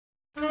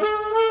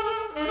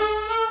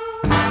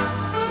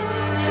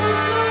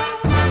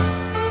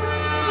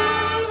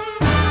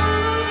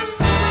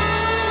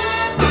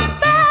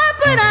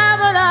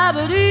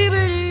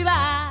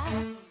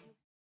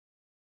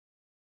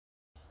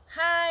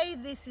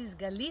this is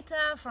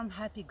Galitta from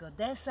Happy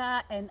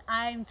Goddessa, and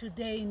I'm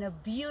today in a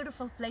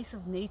beautiful place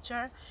of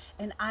nature,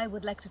 and I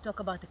would like to talk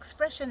about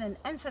expression and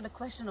answer the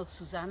question of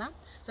Susanna.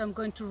 So I'm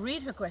going to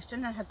read her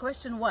question, and her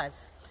question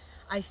was,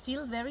 I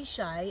feel very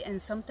shy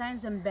and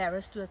sometimes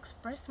embarrassed to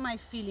express my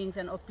feelings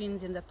and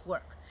opinions at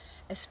work,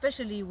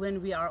 especially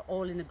when we are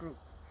all in a group.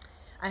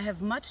 I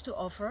have much to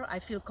offer. I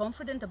feel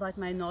confident about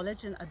my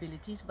knowledge and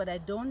abilities, but I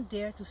don't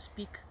dare to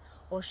speak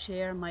or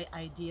share my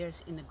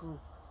ideas in a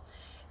group.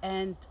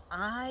 And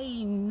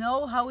I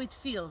know how it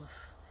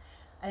feels,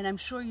 and I'm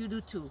sure you do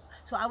too.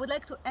 So I would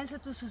like to answer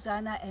to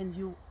Susanna, and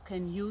you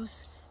can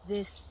use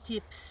these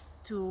tips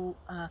to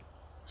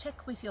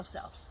check with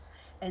yourself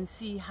and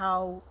see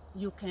how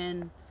you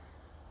can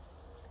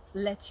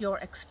let your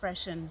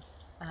expression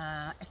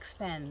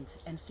expand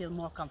and feel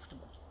more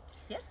comfortable.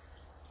 Yes?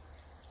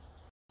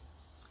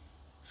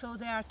 So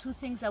there are two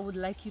things I would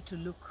like you to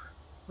look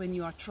when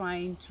you are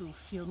trying to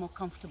feel more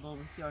comfortable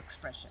with your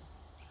expression.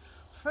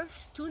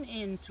 First, tune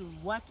in to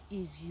what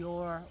is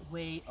your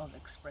way of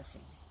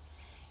expressing.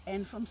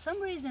 And from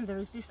some reason, there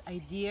is this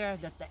idea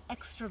that the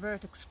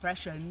extrovert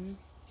expression,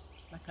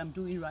 like I'm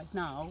doing right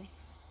now,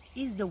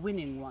 is the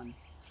winning one.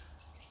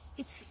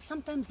 It's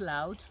sometimes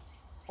loud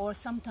or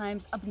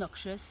sometimes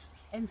obnoxious,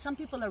 and some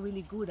people are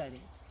really good at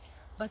it.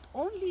 But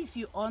only if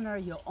you honor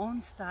your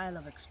own style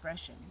of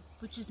expression,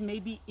 which is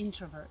maybe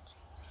introvert,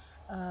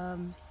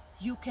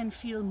 you can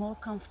feel more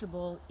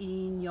comfortable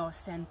in your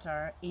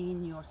center,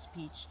 in your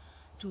speech,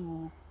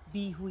 to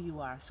be who you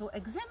are. So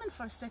examine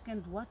for a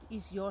second, what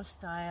is your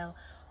style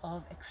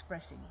of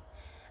expressing?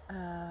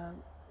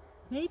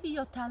 Maybe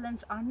your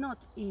talents are not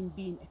in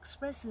being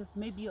expressive.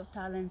 Maybe your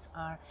talents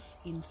are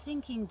in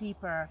thinking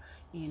deeper,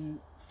 in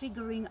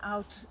figuring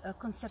out a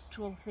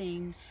conceptual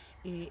thing,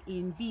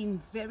 in being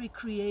very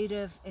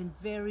creative and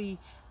very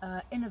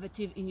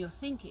innovative in your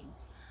thinking.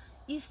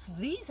 If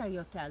these are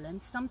your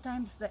talents,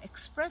 sometimes the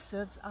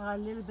expressives are a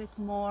little bit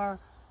more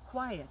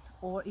quiet,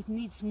 or it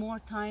needs more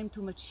time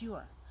to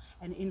mature.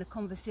 And in the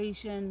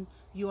conversation,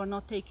 you are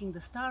not taking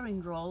the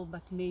starring role,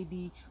 but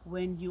maybe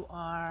when you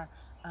are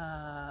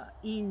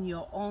in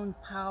your own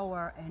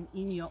power and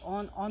in your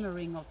own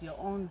honoring of your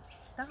own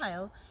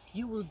style,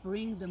 you will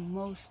bring the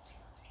most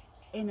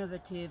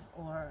innovative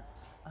or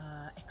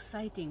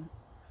exciting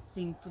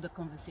thing to the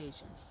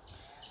conversation.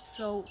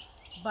 So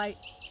by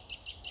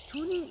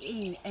tuning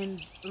in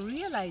and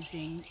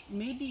realizing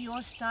maybe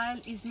your style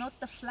is not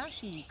the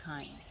flashy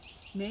kind,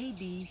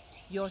 maybe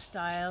your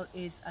style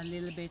is a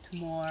little bit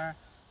more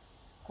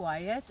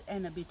quiet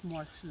and a bit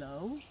more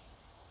slow.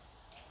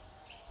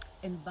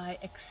 And by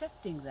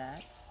accepting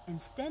that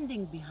and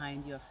standing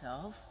behind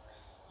yourself,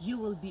 you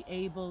will be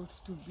able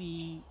to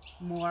be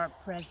more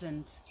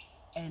present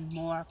and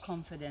more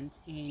confident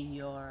in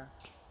your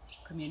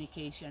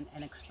communication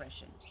and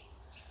expression.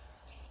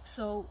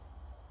 So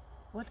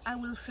what I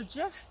will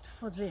suggest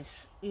for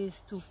this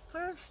is to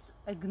first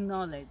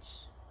acknowledge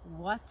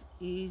what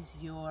is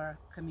your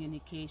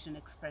communication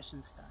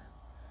expression style.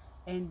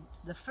 And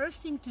the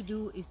first thing to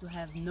do is to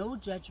have no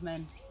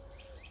judgment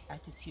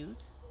attitude,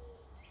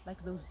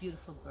 like those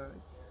beautiful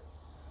birds,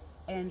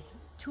 and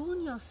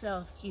tune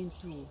yourself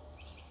into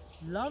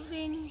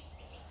loving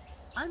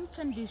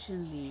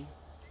unconditionally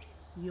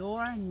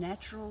your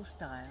natural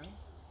style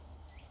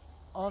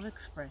of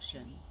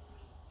expression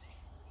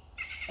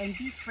and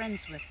be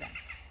friends with that.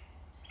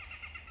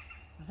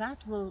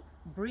 That will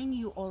bring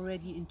you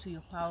already into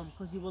your power,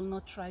 because you will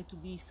not try to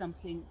be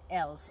something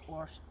else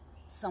or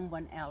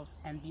someone else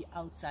and be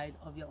outside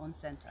of your own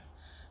center.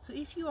 So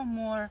if you are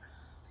more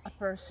a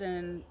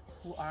person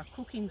who are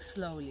cooking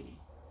slowly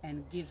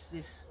and gives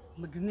this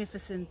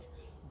magnificent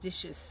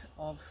dishes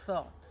of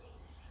thought,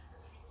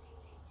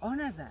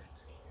 honor that.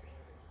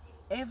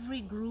 Every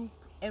group,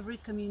 every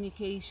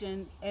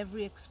communication,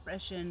 every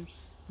expression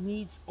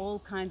needs all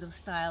kinds of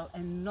style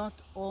and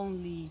not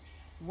only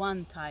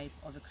one type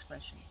of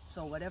expression.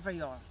 So whatever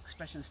your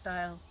expression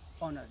style,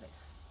 honor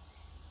this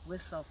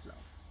with self-love.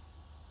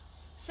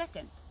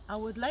 Second, I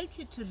would like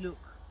you to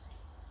look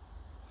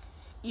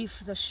if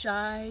the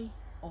shy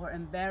or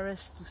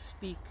embarrassed to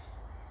speak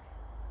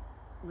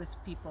with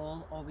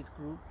people or with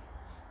group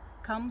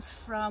comes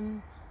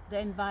from the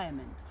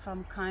environment,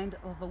 from kind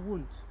of a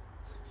wound.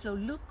 So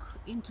look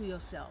into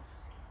yourself,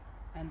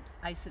 and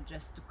I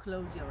suggest to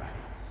close your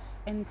eyes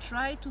and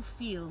try to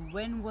feel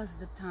when was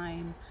the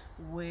time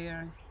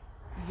where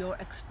your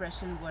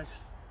expression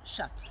was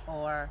shut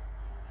or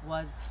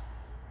was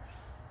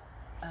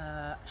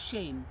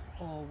shamed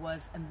or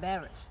was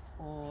embarrassed,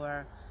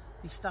 or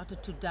you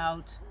started to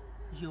doubt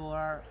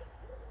your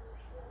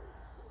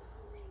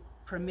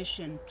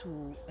permission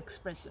to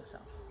express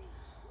yourself.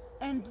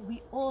 And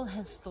we all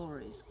have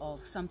stories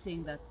of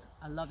something that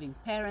a loving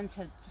parent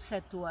had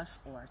said to us,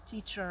 or a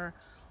teacher,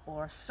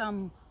 or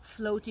some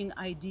floating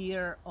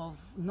idea of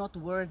not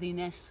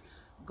worthiness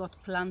got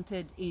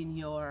planted in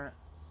your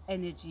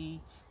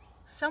energy.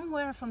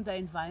 Somewhere from the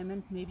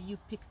environment, maybe you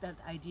picked that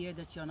idea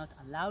that you're not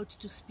allowed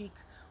to speak,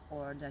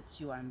 or that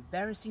you are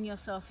embarrassing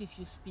yourself if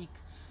you speak.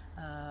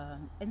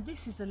 And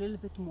this is a little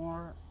bit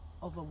more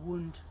of a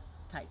wound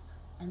type.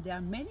 And there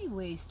are many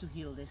ways to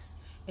heal this.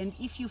 And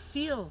if you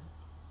feel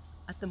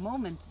at the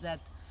moment that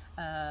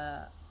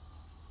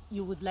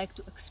you would like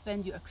to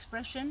expand your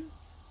expression,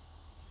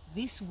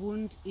 this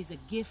wound is a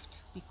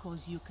gift,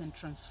 because you can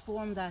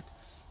transform that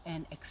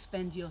and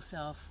expand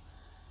yourself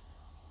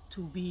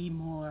to be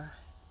more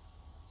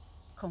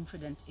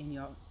confident in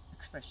your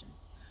expression.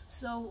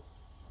 So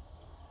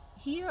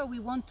here we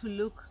want to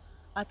look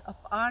at a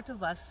part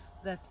of us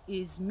that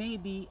is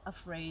maybe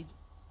afraid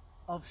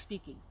of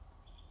speaking.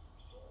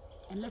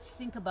 And let's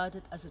think about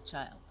it as a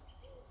child.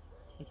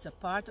 It's a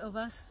part of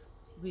us.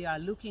 We are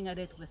looking at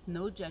it with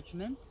no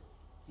judgment,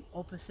 the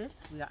opposite.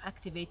 We are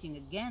activating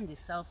again the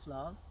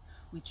self-love,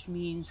 which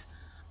means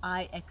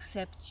I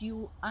accept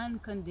you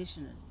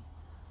unconditionally.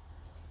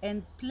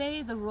 And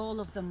play the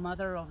role of the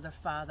mother or the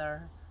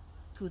father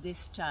to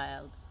this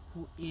child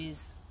who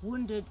is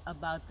wounded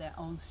about their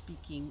own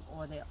speaking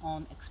or their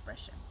own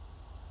expression.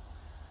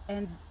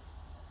 And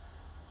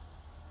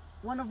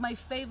one of my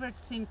favorite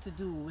things to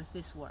do with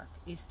this work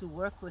is to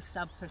work with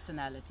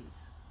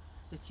sub-personalities.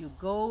 That you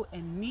go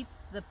and meet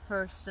the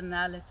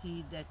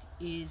personality that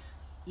is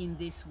in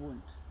this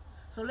wound.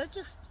 So let's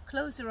just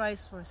close your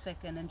eyes for a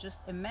second and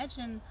just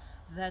imagine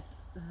that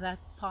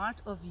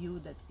part of you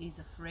that is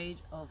afraid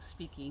of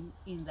speaking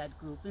in that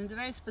group, in a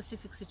very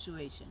specific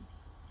situation,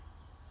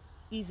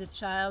 is a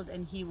child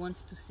and he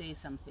wants to say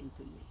something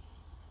to you.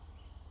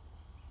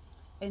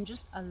 And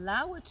just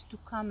allow it to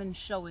come and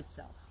show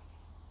itself.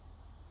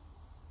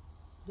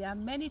 There are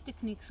many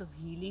techniques of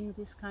healing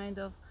this kind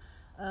of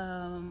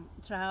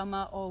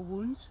trauma or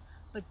wounds,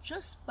 but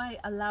just by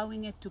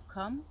allowing it to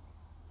come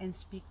and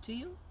speak to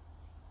you,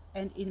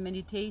 and in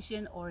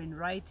meditation or in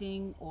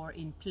writing or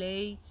in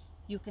play,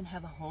 you can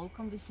have a whole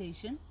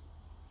conversation.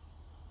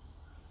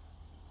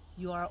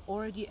 You are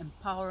already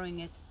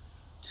empowering it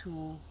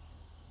to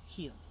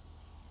heal.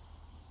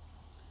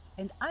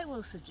 And I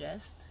will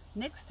suggest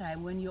next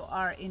time when you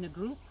are in a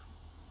group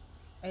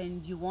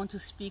and you want to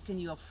speak and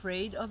you're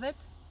afraid of it,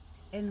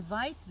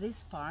 invite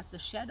this part, the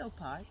shadow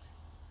part,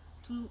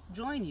 to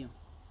join you,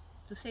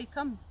 to say,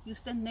 come, you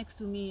stand next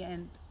to me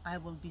and I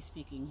will be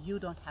speaking. You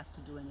don't have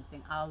to do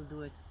anything. I'll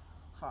do it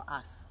for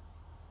us.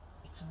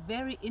 It's a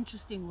very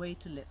interesting way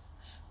to live,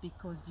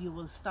 because you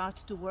will start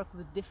to work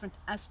with different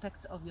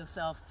aspects of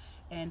yourself,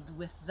 and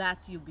with that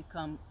you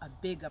become a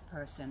bigger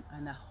person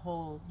and a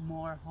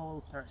more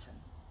whole person.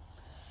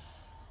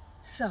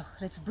 So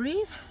let's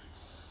breathe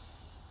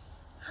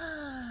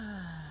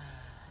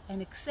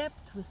and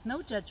accept with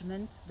no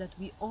judgment that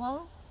we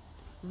all,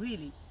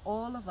 really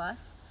all of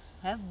us,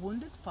 have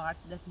wounded part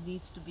that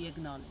needs to be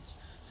acknowledged.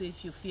 So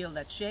if you feel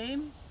that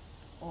shame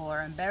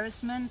or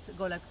embarrassment,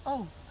 go like,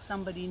 oh,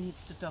 somebody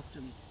needs to talk to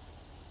me,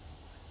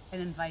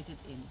 and invite it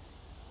in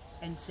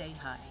and say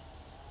hi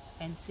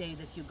and say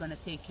that you're going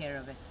to take care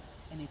of it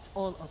and it's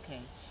all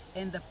okay.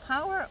 And the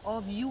power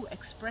of you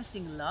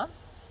expressing love,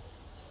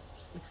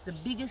 it's the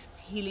biggest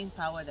healing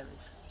power there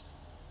is.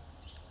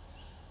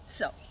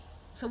 So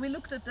we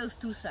looked at those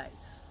two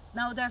sides.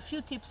 Now there are a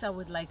few tips I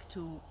would like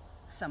to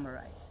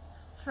summarize.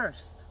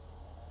 First,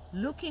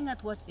 looking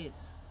at what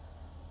is.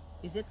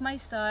 Is it my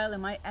style?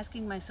 Am I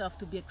asking myself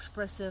to be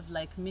expressive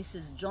like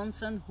Mrs.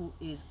 Johnson, who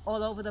is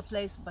all over the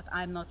place, but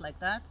I'm not like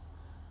that?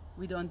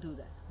 We don't do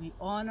that. We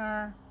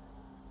honor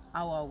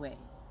our way.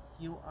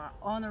 You are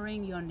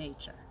honoring your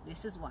nature.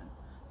 This is one.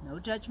 No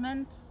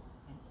judgment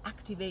and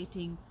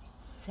activating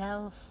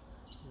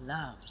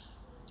self-love.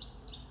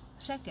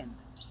 Second,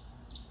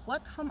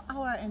 what from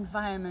our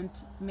environment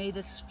made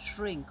us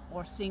shrink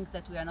or think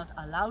that we are not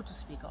allowed to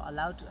speak or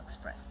allowed to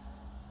express?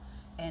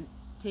 And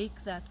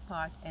take that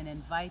part and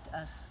invite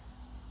us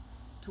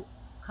to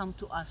come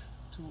to us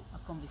to a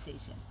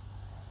conversation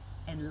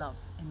and love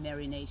and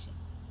marination.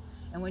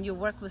 And when you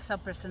work with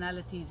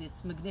sub-personalities,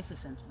 it's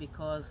magnificent,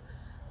 because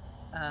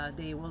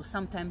they will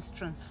sometimes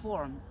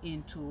transform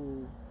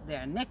into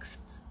their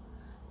next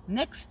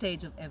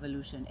stage of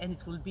evolution, and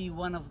it will be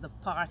one of the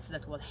parts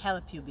that will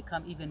help you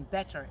become even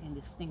better in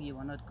this thing you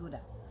are not good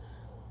at.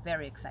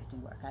 Very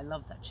exciting work. I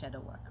love that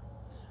shadow work.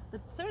 The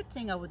third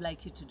thing I would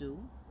like you to do,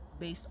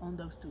 based on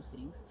those two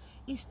things,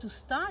 is to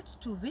start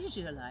to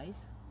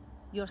visualize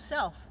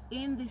yourself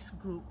in this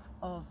group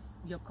of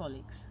your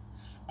colleagues,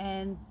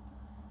 and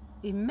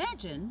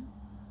imagine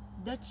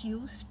that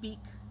you speak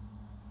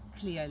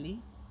clearly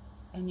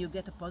and you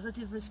get a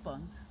positive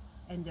response,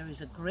 and there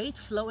is a great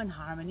flow and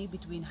harmony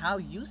between how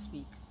you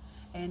speak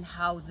and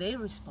how they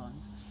respond,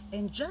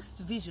 and just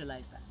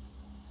visualize that.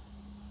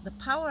 The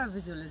power of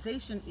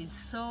visualization is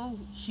so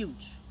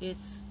huge.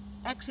 It's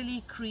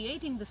actually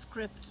creating the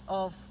script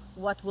of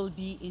what will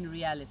be in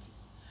reality.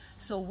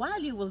 So while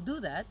you will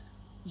do that,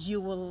 you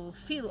will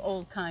feel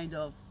all kind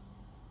of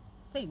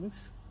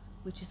things,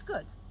 which is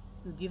good.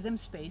 You give them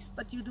space,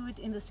 but you do it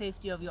in the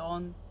safety of your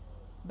own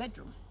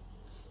bedroom.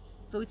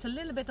 So it's a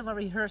little bit of a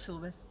rehearsal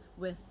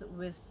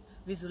with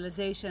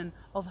visualization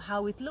of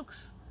how it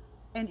looks.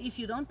 And if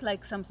you don't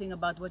like something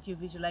about what you're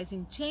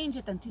visualizing, change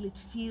it until it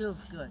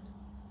feels good.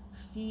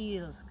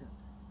 Feels good.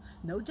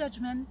 No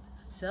judgment,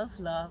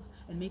 self-love,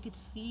 and make it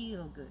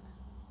feel good.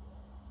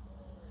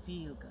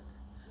 feel good.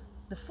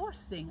 The fourth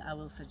thing I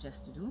will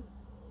suggest to do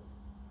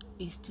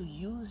is to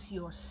use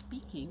your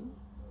speaking,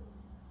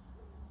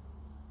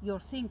 your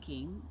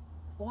thinking,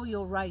 or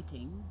your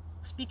writing.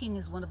 Speaking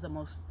is one of the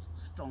most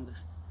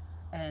strongest,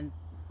 and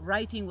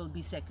writing will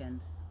be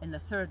second, and the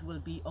third will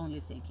be only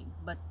thinking.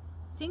 But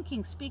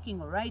thinking,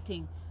 speaking, or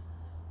writing,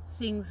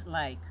 things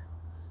like,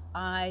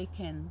 I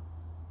can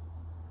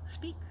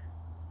speak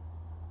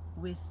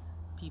with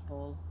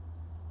people,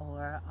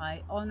 or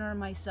I honor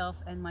myself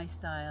and my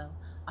style,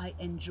 I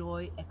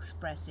enjoy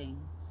expressing.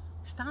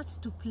 Start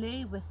to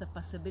play with the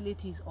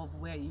possibilities of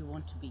where you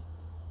want to be.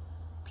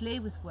 Play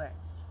with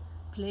words,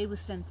 play with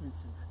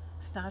sentences.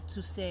 Start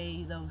to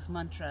say those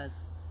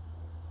mantras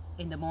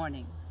in the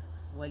mornings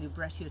while you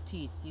brush your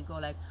teeth. You go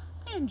like,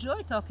 I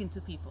enjoy talking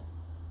to people.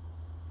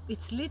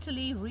 It's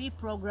literally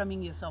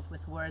reprogramming yourself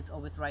with words or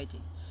with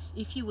writing.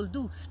 If you will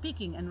do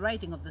speaking and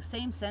writing of the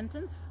same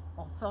sentence,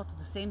 or thought of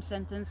the same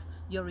sentence,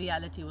 your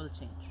reality will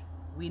change.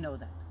 We know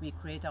that. We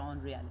create our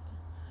own reality.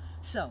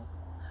 So,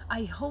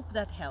 I hope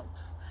that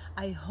helps.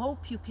 I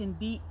hope you can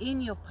be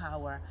in your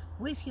power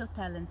with your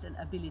talents and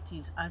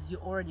abilities, as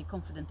you're already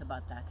confident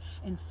about that,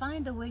 and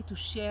find a way to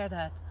share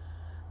that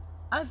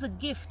as a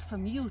gift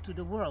from you to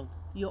the world,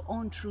 your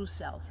own true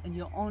self and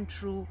your own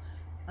true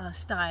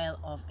style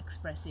of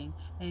expressing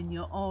and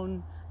your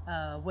own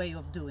way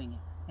of doing it.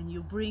 And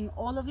you bring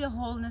all of your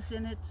wholeness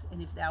in it,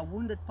 and if there are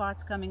wounded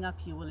parts coming up,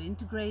 you will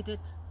integrate it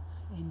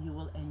and you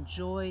will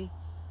enjoy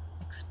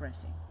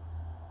expressing.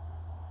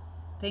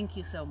 Thank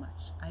you so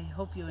much. I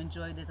hope you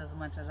enjoyed it as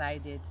much as I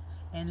did,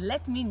 and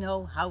let me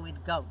know how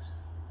it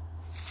goes.